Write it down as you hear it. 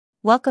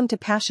Welcome to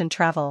Passion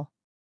Travel.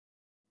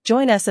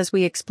 Join us as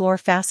we explore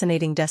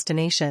fascinating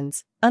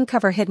destinations,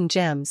 uncover hidden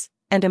gems,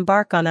 and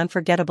embark on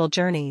unforgettable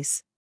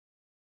journeys.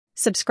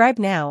 Subscribe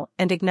now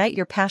and ignite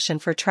your passion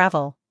for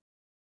travel.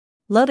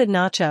 Loaded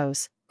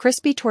nachos,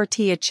 crispy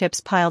tortilla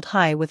chips piled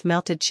high with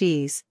melted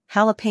cheese,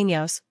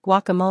 jalapeños,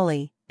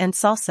 guacamole, and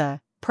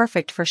salsa,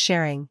 perfect for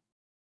sharing.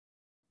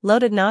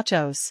 Loaded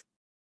nachos.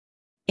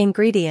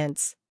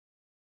 Ingredients.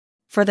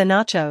 For the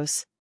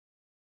nachos: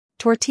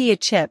 tortilla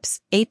chips,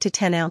 8 to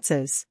 10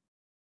 ounces.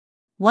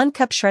 1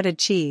 cup shredded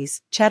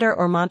cheese, cheddar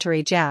or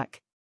Monterey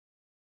Jack.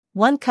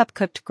 1 cup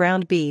cooked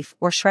ground beef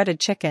or shredded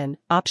chicken,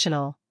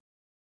 optional.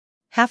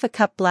 Half a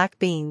cup black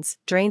beans,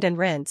 drained and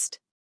rinsed.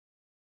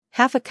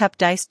 Half a cup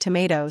diced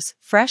tomatoes,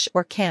 fresh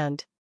or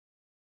canned.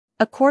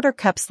 1/4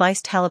 cup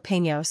sliced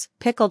jalapeños,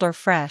 pickled or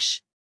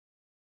fresh.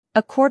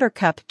 1/4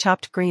 cup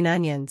chopped green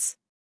onions.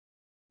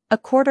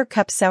 1/4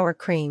 cup sour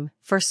cream,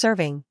 for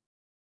serving.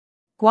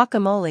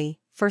 Guacamole,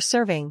 for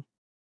serving.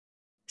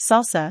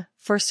 Salsa,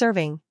 for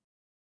serving.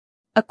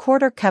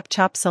 1/4 cup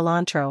chopped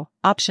cilantro,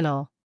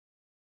 optional.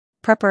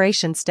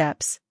 Preparation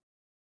steps.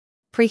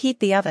 Preheat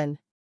the oven.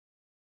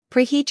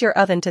 Preheat your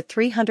oven to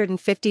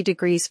 350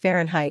 degrees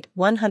Fahrenheit,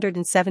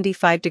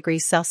 175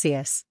 degrees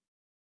Celsius.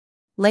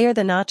 Layer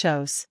the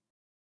nachos.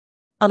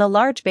 On a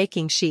large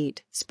baking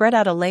sheet, spread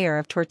out a layer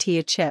of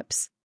tortilla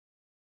chips.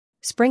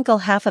 Sprinkle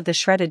half of the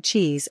shredded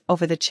cheese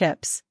over the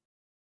chips.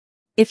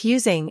 If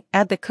using,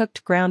 add the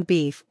cooked ground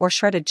beef or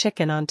shredded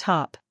chicken on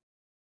top.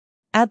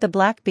 Add the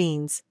black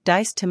beans,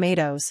 diced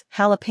tomatoes,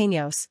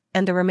 jalapeños,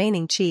 and the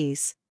remaining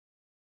cheese.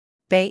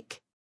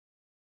 Bake.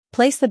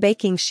 Place the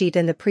baking sheet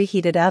in the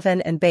preheated oven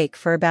and bake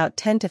for about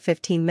 10 to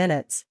 15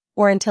 minutes,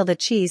 or until the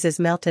cheese is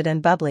melted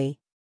and bubbly.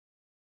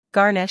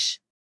 Garnish.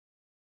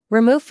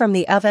 Remove from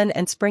the oven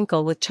and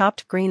sprinkle with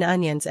chopped green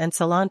onions and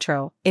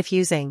cilantro, if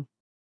using.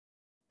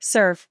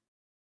 Serve.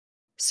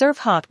 Serve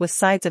hot with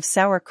sides of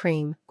sour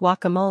cream,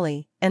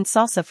 guacamole, and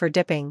salsa for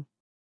dipping.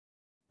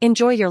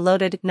 Enjoy your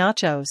loaded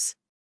nachos.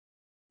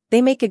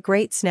 They make a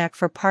great snack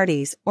for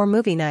parties or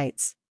movie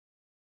nights.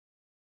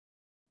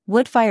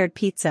 Wood-fired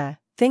pizza.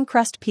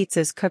 Thin-crust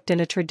pizzas cooked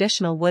in a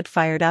traditional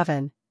wood-fired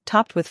oven,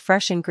 topped with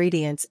fresh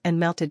ingredients and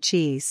melted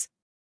cheese.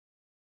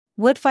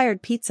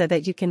 Wood-fired pizza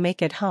that you can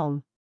make at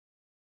home.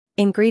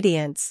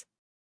 Ingredients.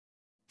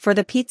 For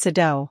the pizza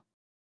dough: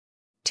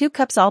 2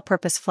 cups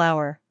all-purpose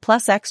flour,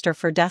 plus extra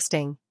for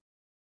dusting.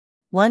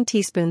 1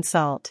 teaspoon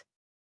salt.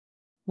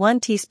 1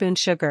 teaspoon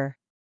sugar.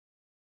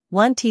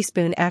 1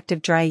 teaspoon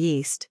active dry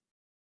yeast.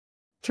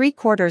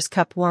 3/4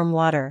 cup warm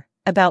water,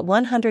 about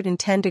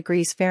 110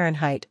 degrees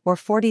Fahrenheit or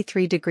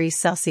 43 degrees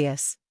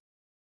Celsius.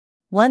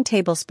 1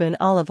 tablespoon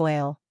olive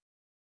oil.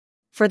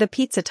 For the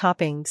pizza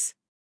toppings: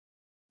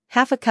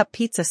 half a cup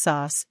pizza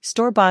sauce,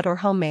 store-bought or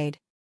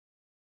homemade.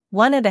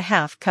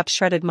 1½ cup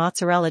shredded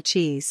mozzarella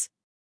cheese.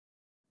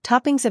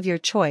 Toppings of your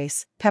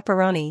choice: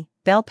 pepperoni,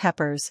 bell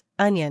peppers,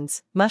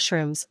 onions,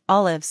 mushrooms,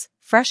 olives,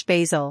 fresh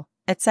basil,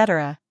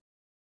 etc.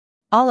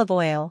 Olive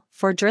oil,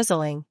 for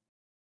drizzling.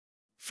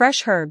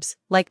 Fresh herbs,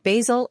 like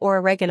basil or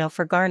oregano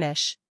for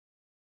garnish.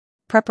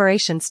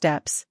 Preparation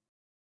steps.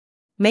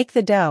 Make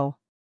the dough.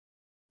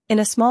 In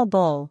a small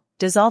bowl,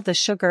 dissolve the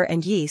sugar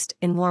and yeast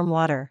in warm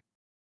water.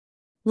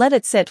 Let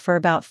it sit for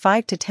about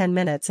 5 to 10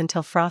 minutes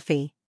until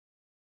frothy.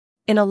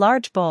 In a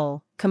large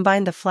bowl,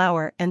 combine the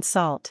flour and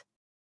salt.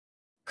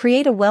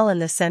 Create a well in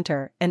the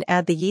center and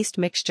add the yeast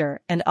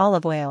mixture and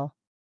olive oil.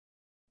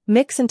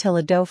 Mix until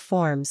a dough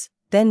forms,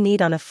 then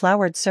knead on a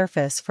floured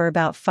surface for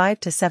about 5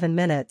 to 7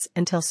 minutes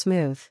until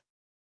smooth.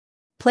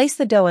 Place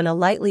the dough in a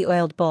lightly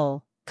oiled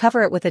bowl,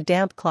 cover it with a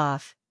damp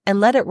cloth, and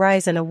let it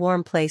rise in a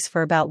warm place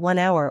for about 1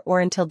 hour or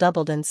until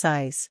doubled in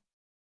size.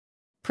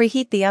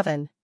 Preheat the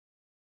oven.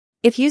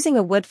 If using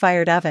a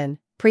wood-fired oven,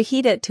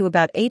 preheat it to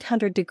about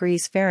 800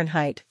 degrees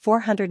Fahrenheit,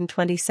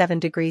 427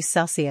 degrees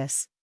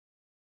Celsius.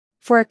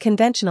 For a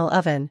conventional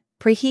oven,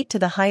 preheat to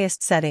the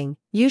highest setting,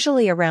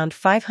 usually around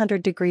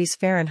 500 degrees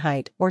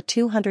Fahrenheit or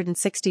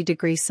 260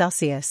 degrees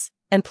Celsius,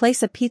 and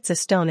place a pizza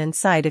stone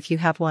inside if you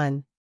have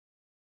one.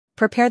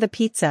 Prepare the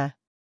pizza.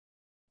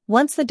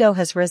 Once the dough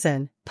has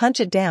risen,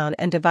 punch it down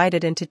and divide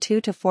it into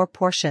 2 to 4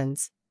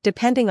 portions,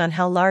 depending on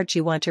how large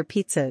you want your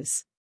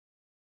pizzas.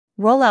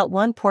 Roll out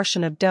 1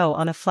 portion of dough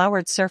on a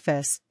floured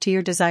surface to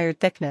your desired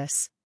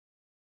thickness.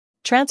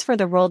 Transfer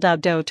the rolled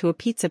out dough to a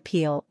pizza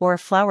peel or a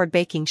floured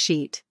baking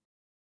sheet.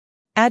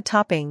 Add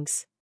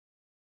toppings.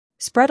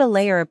 Spread a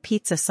layer of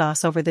pizza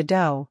sauce over the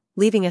dough,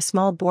 leaving a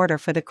small border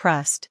for the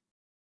crust.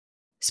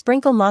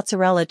 Sprinkle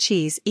mozzarella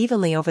cheese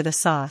evenly over the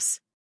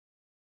sauce.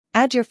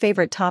 Add your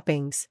favorite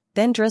toppings,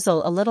 then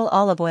drizzle a little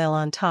olive oil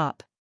on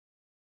top.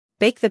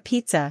 Bake the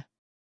pizza.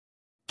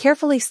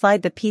 Carefully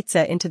slide the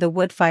pizza into the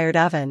wood-fired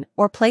oven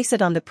or place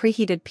it on the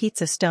preheated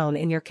pizza stone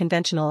in your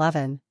conventional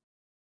oven.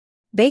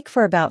 Bake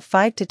for about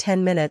 5 to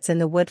 10 minutes in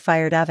the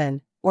wood-fired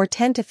oven, or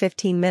 10 to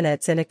 15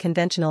 minutes in a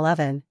conventional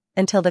oven,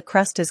 until the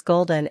crust is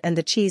golden and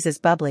the cheese is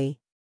bubbly.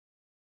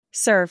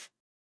 Serve.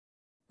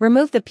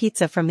 Remove the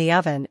pizza from the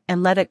oven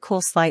and let it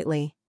cool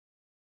slightly.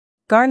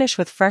 Garnish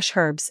with fresh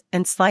herbs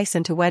and slice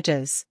into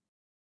wedges.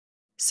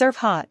 Serve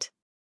hot.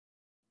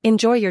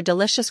 Enjoy your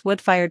delicious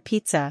wood-fired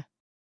pizza.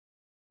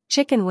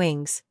 Chicken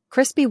wings,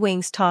 crispy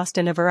wings tossed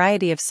in a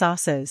variety of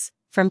sauces,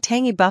 from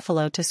tangy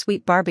buffalo to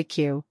sweet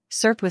barbecue,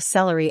 served with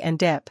celery and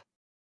dip.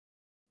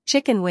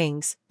 Chicken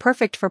wings,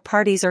 perfect for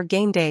parties or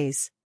game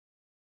days.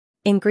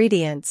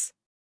 Ingredients.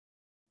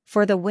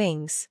 For the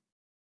wings: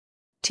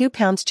 2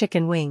 pounds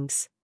chicken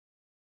wings,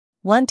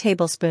 1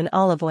 tablespoon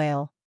olive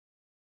oil,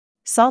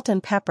 salt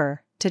and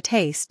pepper to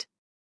taste.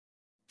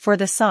 For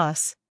the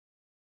sauce: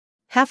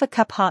 half a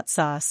cup hot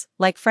sauce,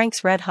 like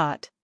Frank's Red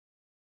Hot,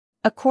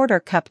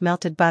 1/4 cup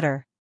melted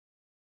butter,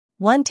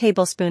 1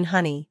 tablespoon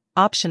honey,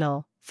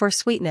 optional, for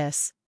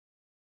sweetness,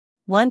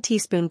 1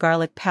 teaspoon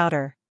garlic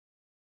powder,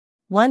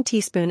 1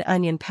 teaspoon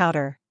onion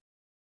powder,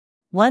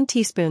 1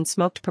 teaspoon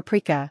smoked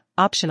paprika,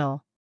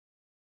 optional.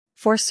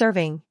 For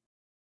serving: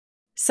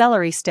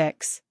 celery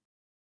sticks,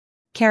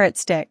 carrot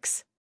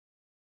sticks,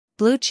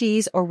 blue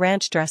cheese or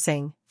ranch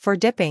dressing, for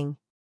dipping.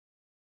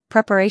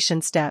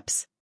 Preparation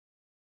steps.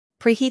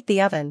 Preheat the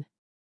oven.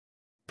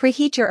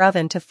 Preheat your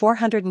oven to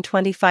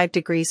 425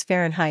 degrees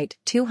Fahrenheit,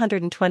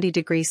 220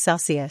 degrees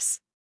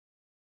Celsius.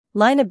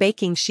 Line a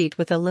baking sheet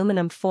with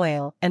aluminum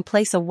foil and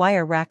place a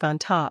wire rack on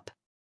top.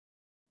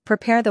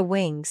 Prepare the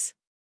wings.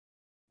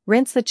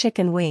 Rinse the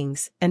chicken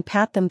wings and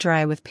pat them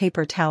dry with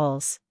paper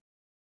towels.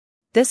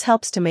 This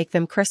helps to make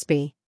them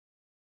crispy.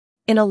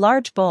 In a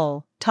large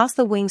bowl, toss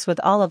the wings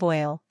with olive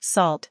oil,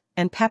 salt,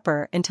 and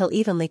pepper until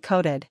evenly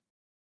coated.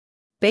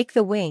 Bake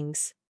the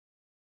wings.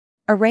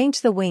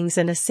 Arrange the wings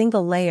in a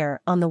single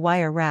layer on the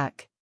wire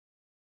rack.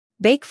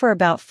 Bake for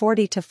about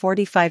 40 to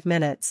 45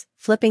 minutes,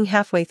 flipping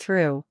halfway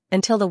through,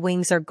 until the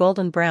wings are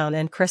golden brown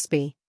and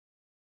crispy.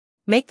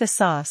 Make the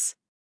sauce.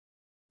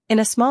 In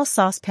a small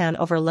saucepan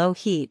over low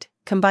heat,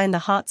 combine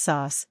the hot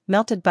sauce,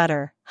 melted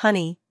butter,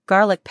 honey,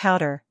 garlic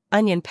powder,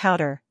 onion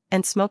powder,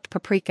 and smoked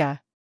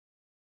paprika.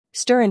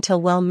 Stir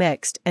until well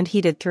mixed and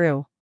heated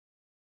through.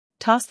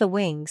 Toss the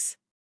wings.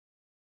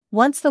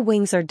 Once the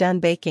wings are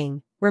done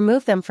baking,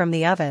 remove them from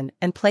the oven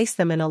and place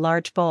them in a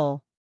large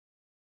bowl.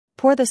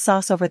 Pour the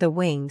sauce over the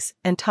wings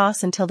and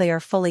toss until they are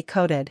fully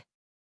coated.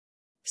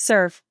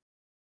 Serve.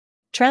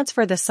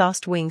 Transfer the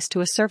sauced wings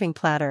to a serving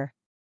platter.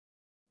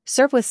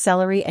 Serve with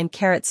celery and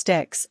carrot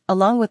sticks,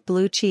 along with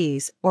blue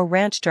cheese or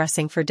ranch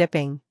dressing for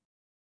dipping.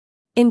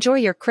 Enjoy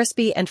your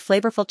crispy and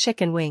flavorful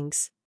chicken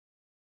wings.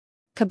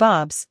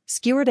 Kebabs,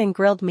 skewered and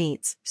grilled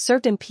meats,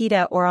 served in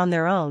pita or on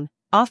their own,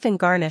 often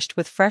garnished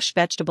with fresh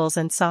vegetables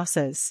and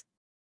sauces.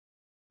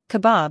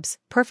 Kebabs,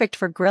 perfect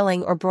for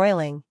grilling or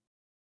broiling.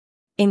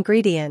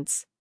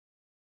 Ingredients.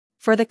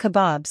 For the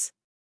kebabs: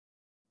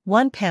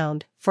 1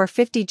 pound,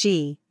 450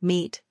 g,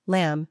 meat,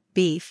 lamb,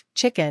 beef,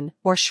 chicken,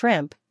 or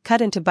shrimp,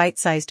 cut into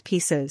bite-sized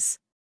pieces.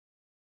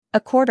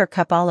 1/4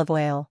 cup olive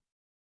oil.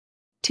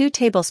 2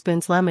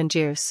 tablespoons lemon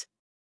juice.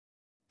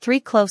 3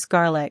 cloves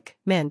garlic,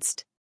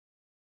 minced.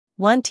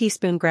 1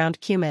 teaspoon ground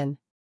cumin.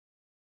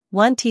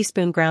 1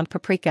 teaspoon ground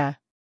paprika.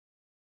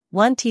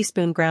 1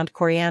 teaspoon ground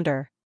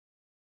coriander.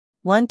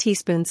 1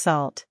 teaspoon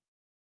salt.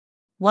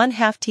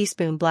 1/2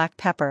 teaspoon black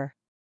pepper.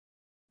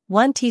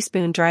 1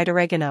 teaspoon dried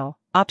oregano,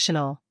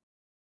 optional.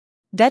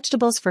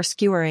 Vegetables for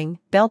skewering: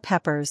 bell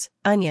peppers,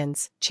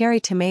 onions, cherry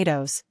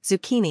tomatoes,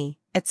 zucchini,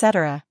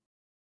 etc.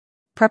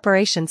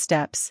 Preparation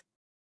steps.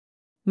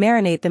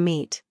 Marinate the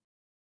meat.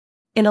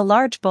 In a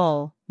large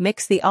bowl,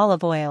 mix the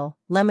olive oil,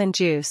 lemon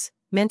juice,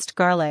 minced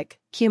garlic,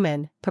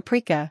 cumin,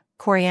 paprika,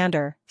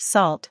 coriander,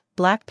 salt,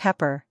 black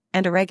pepper,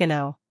 and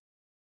oregano.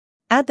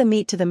 Add the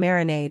meat to the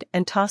marinade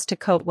and toss to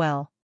coat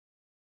well.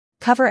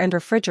 Cover and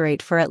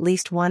refrigerate for at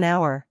least 1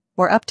 hour,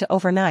 or up to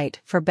overnight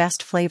for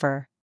best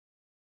flavor.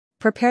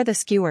 Prepare the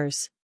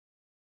skewers.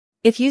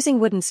 If using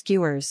wooden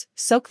skewers,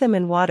 soak them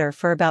in water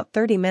for about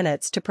 30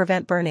 minutes to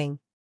prevent burning.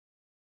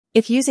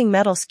 If using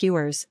metal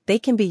skewers, they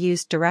can be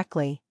used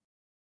directly.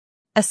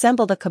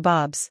 Assemble the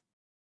kebabs.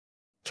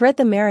 Thread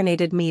the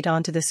marinated meat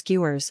onto the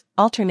skewers,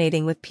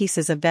 alternating with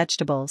pieces of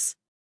vegetables.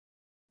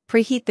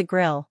 Preheat the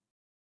grill.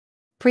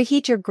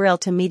 Preheat your grill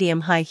to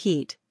medium-high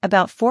heat,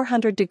 about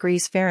 400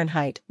 degrees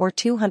Fahrenheit or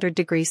 200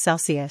 degrees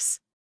Celsius.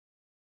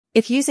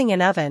 If using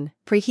an oven,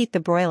 preheat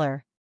the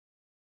broiler.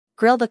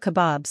 Grill the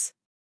kebabs.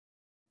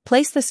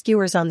 Place the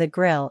skewers on the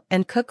grill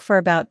and cook for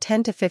about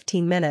 10 to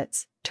 15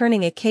 minutes,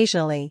 turning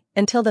occasionally,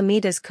 until the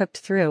meat is cooked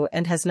through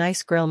and has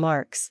nice grill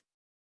marks.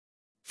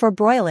 For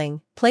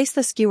broiling, place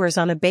the skewers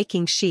on a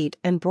baking sheet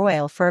and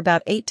broil for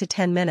about 8 to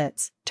 10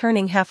 minutes,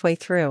 turning halfway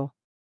through.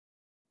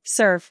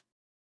 Serve.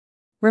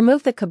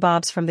 Remove the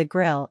kebabs from the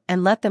grill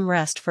and let them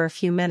rest for a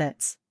few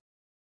minutes.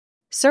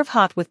 Serve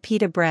hot with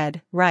pita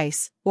bread,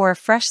 rice, or a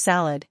fresh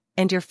salad,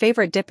 and your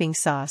favorite dipping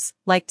sauce,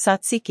 like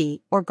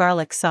tzatziki or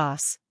garlic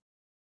sauce.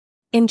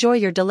 Enjoy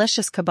your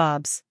delicious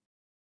kebabs.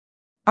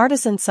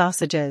 Artisan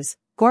sausages,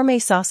 gourmet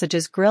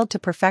sausages grilled to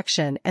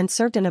perfection and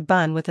served in a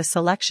bun with a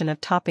selection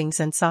of toppings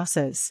and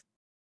sauces.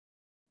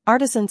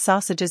 Artisan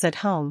sausages at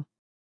home.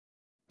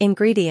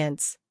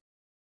 Ingredients.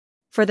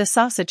 For the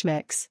sausage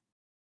mix: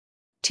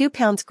 2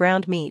 pounds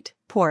ground meat,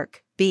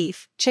 pork,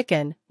 beef,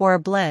 chicken, or a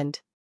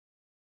blend.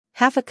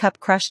 1/2 cup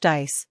crushed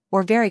ice,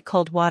 or very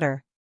cold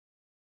water,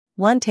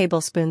 1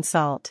 tablespoon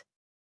salt,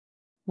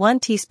 1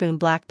 teaspoon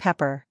black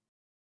pepper,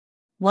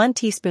 1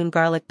 teaspoon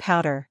garlic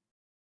powder,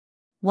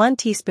 1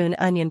 teaspoon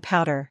onion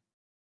powder,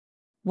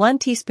 1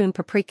 teaspoon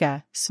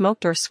paprika,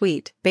 smoked or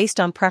sweet, based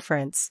on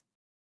preference,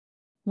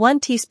 1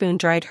 teaspoon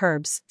dried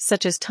herbs,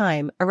 such as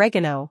thyme,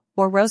 oregano,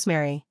 or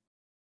rosemary,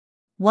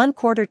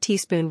 1/4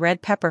 teaspoon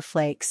red pepper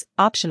flakes,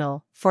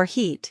 optional, for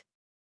heat,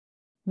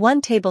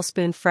 1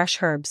 tablespoon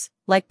fresh herbs,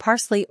 like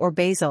parsley or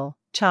basil,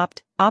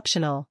 chopped,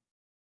 optional.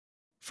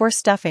 For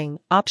stuffing,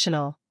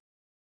 optional.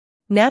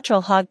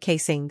 Natural hog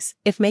casings,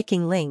 if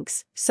making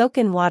links, soak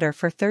in water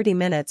for 30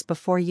 minutes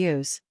before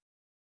use.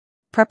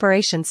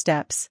 Preparation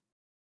steps.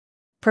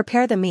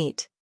 Prepare the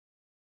meat.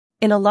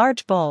 In a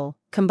large bowl,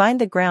 combine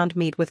the ground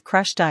meat with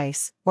crushed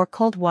ice, or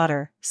cold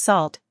water,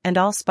 salt, and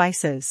all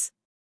spices.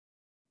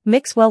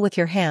 Mix well with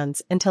your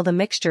hands until the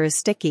mixture is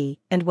sticky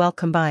and well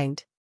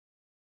combined.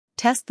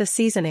 Test the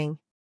seasoning.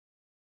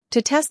 To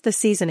test the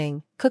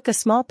seasoning, cook a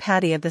small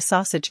patty of the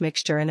sausage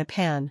mixture in a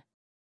pan.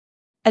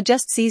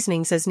 Adjust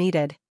seasonings as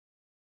needed.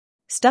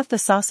 Stuff the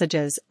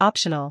sausages,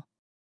 optional.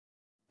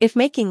 If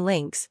making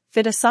links,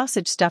 fit a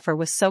sausage stuffer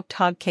with soaked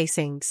hog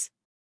casings.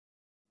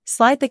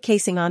 Slide the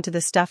casing onto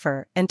the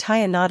stuffer and tie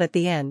a knot at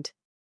the end.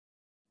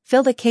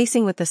 Fill the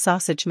casing with the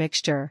sausage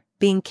mixture,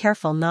 being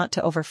careful not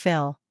to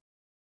overfill.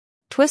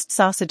 Twist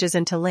sausages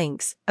into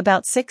links,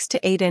 about 6 to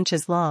 8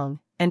 inches long,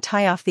 and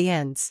tie off the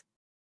ends.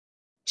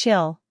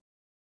 Chill.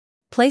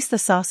 Place the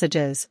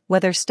sausages,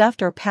 whether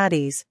stuffed or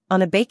patties,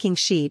 on a baking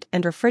sheet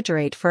and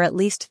refrigerate for at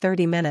least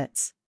 30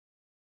 minutes.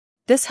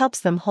 This helps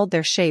them hold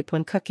their shape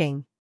when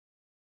cooking.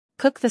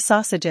 Cook the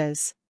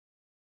sausages.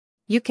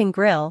 You can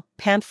grill,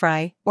 pan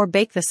fry, or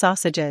bake the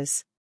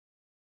sausages.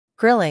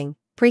 Grilling.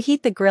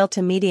 Preheat the grill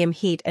to medium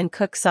heat and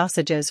cook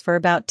sausages for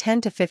about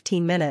 10 to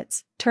 15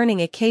 minutes,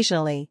 turning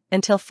occasionally,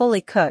 until fully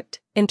cooked.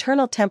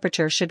 Internal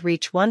temperature should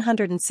reach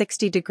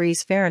 160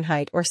 degrees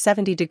Fahrenheit or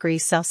 70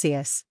 degrees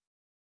Celsius.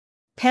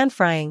 Pan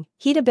frying,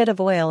 heat a bit of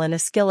oil in a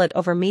skillet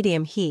over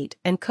medium heat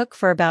and cook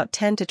for about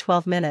 10 to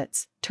 12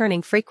 minutes,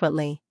 turning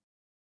frequently.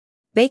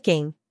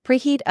 Baking,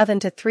 preheat oven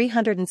to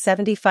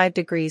 375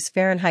 degrees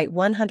Fahrenheit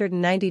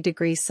 190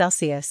 degrees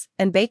Celsius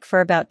and bake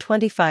for about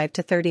 25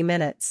 to 30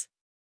 minutes.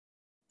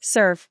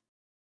 Serve.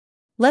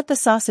 Let the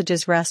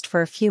sausages rest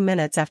for a few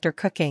minutes after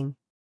cooking.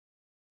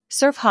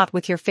 Serve hot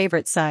with your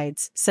favorite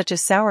sides, such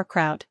as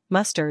sauerkraut,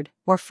 mustard,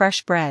 or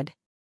fresh bread.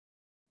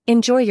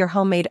 Enjoy your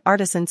homemade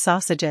artisan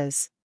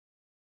sausages.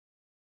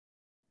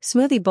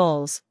 Smoothie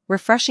bowls,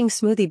 refreshing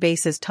smoothie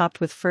bases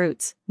topped with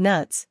fruits,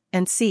 nuts,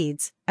 and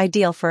seeds,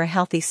 ideal for a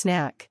healthy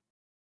snack.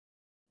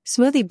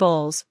 Smoothie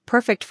bowls,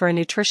 perfect for a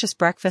nutritious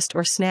breakfast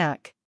or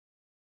snack.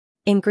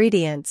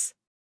 Ingredients.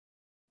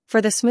 For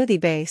the smoothie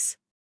base: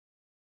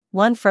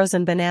 1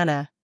 frozen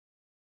banana,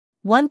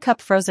 1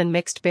 cup frozen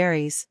mixed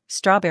berries,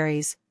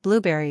 strawberries,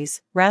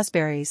 blueberries,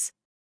 raspberries,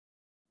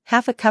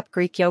 half a cup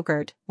Greek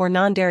yogurt, or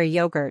non-dairy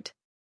yogurt,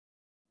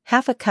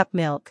 half a cup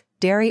milk,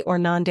 dairy or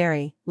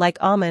non-dairy, like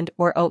almond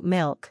or oat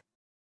milk,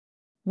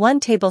 1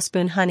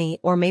 tablespoon honey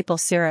or maple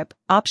syrup,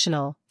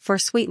 optional, for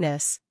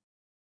sweetness.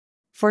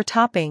 For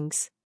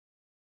toppings: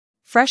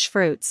 fresh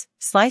fruits,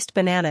 sliced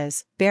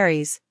bananas,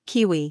 berries,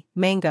 kiwi,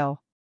 mango,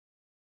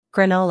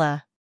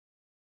 granola,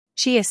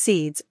 chia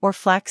seeds or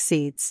flax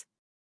seeds,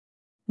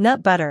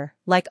 nut butter,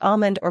 like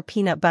almond or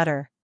peanut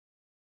butter,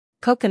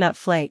 coconut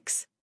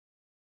flakes,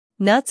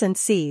 nuts and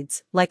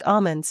seeds, like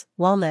almonds,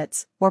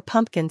 walnuts, or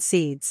pumpkin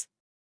seeds.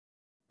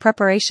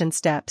 Preparation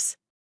steps.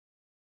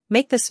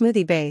 Make the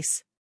smoothie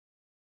base.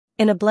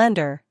 In a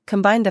blender,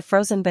 combine the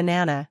frozen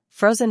banana,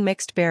 frozen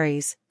mixed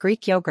berries,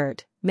 Greek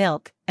yogurt,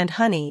 milk, and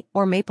honey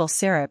or maple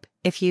syrup,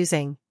 if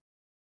using.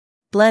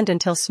 Blend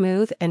until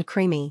smooth and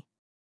creamy.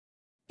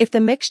 If the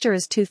mixture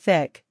is too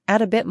thick,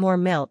 add a bit more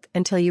milk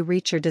until you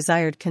reach your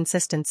desired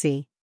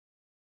consistency.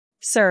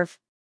 Serve.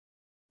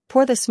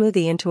 Pour the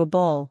smoothie into a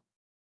bowl.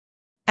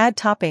 Add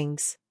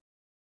toppings.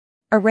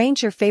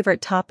 Arrange your favorite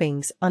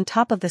toppings on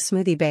top of the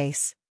smoothie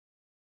base.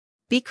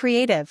 Be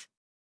creative.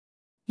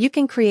 You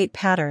can create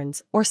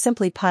patterns or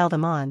simply pile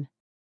them on.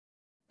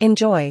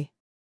 Enjoy.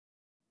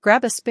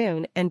 Grab a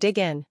spoon and dig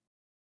in.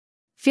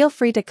 Feel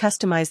free to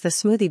customize the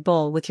smoothie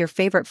bowl with your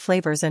favorite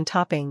flavors and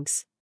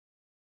toppings.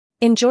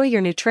 Enjoy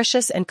your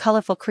nutritious and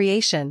colorful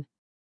creation.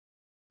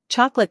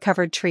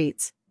 Chocolate-covered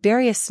treats,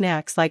 various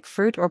snacks like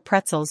fruit or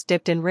pretzels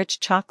dipped in rich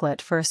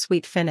chocolate for a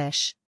sweet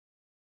finish.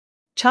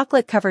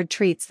 Chocolate-covered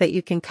treats that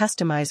you can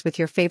customize with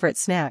your favorite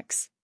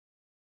snacks.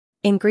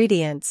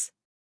 Ingredients.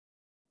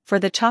 For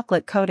the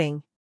chocolate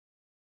coating: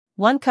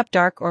 1 cup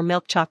dark or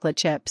milk chocolate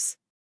chips,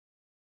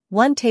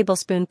 1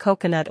 tablespoon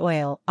coconut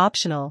oil,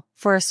 optional,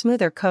 for a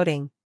smoother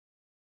coating.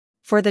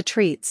 For the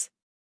treats: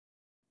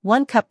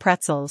 1 cup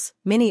pretzels,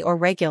 mini or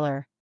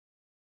regular,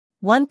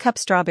 1 cup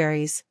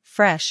strawberries,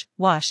 fresh,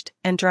 washed,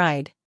 and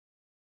dried,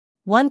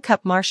 1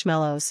 cup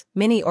marshmallows,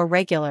 mini or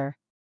regular,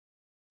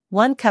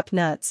 1 cup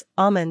nuts,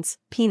 almonds,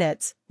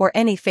 peanuts, or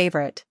any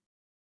favorite,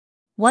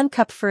 1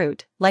 cup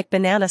fruit, like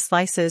banana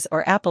slices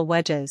or apple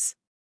wedges.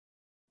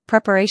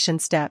 Preparation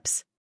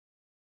steps.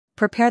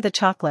 Prepare the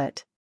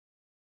chocolate.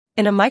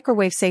 In a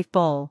microwave-safe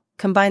bowl,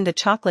 combine the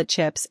chocolate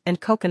chips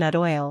and coconut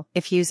oil,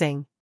 if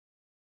using.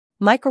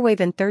 Microwave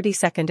in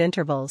 30-second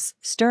intervals,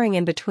 stirring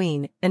in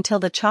between until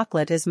the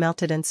chocolate is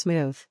melted and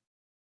smooth.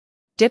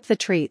 Dip the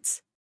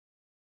treats.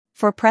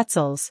 For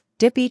pretzels,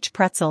 dip each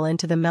pretzel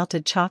into the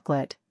melted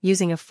chocolate,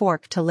 using a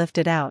fork to lift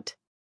it out.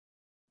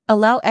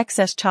 Allow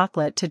excess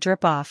chocolate to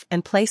drip off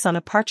and place on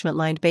a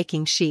parchment-lined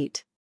baking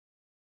sheet.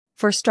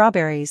 For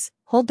strawberries,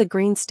 hold the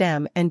green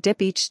stem and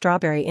dip each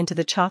strawberry into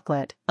the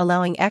chocolate,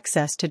 allowing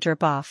excess to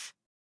drip off.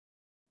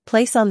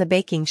 Place on the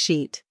baking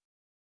sheet.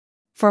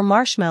 For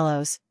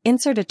marshmallows,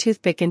 insert a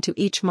toothpick into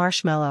each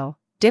marshmallow,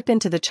 dip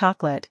into the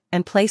chocolate,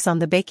 and place on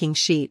the baking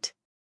sheet.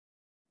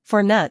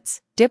 For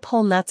nuts, dip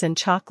whole nuts in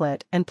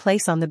chocolate and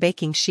place on the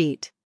baking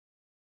sheet.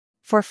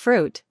 For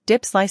fruit,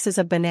 dip slices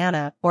of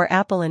banana or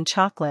apple in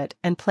chocolate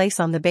and place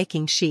on the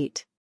baking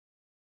sheet.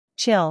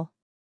 Chill.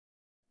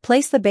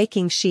 Place the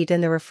baking sheet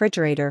in the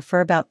refrigerator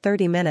for about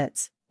 30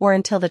 minutes, or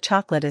until the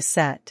chocolate is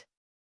set.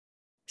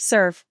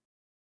 Serve.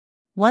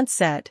 Once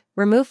set,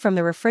 remove from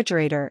the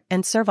refrigerator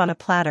and serve on a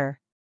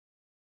platter.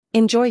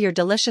 Enjoy your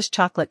delicious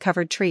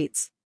chocolate-covered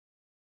treats.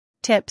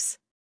 Tips.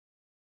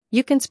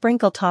 You can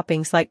sprinkle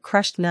toppings like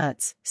crushed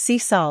nuts, sea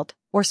salt,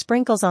 or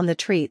sprinkles on the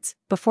treats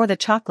before the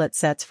chocolate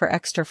sets for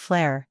extra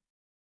flair.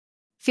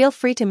 Feel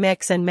free to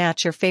mix and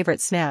match your favorite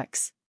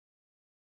snacks.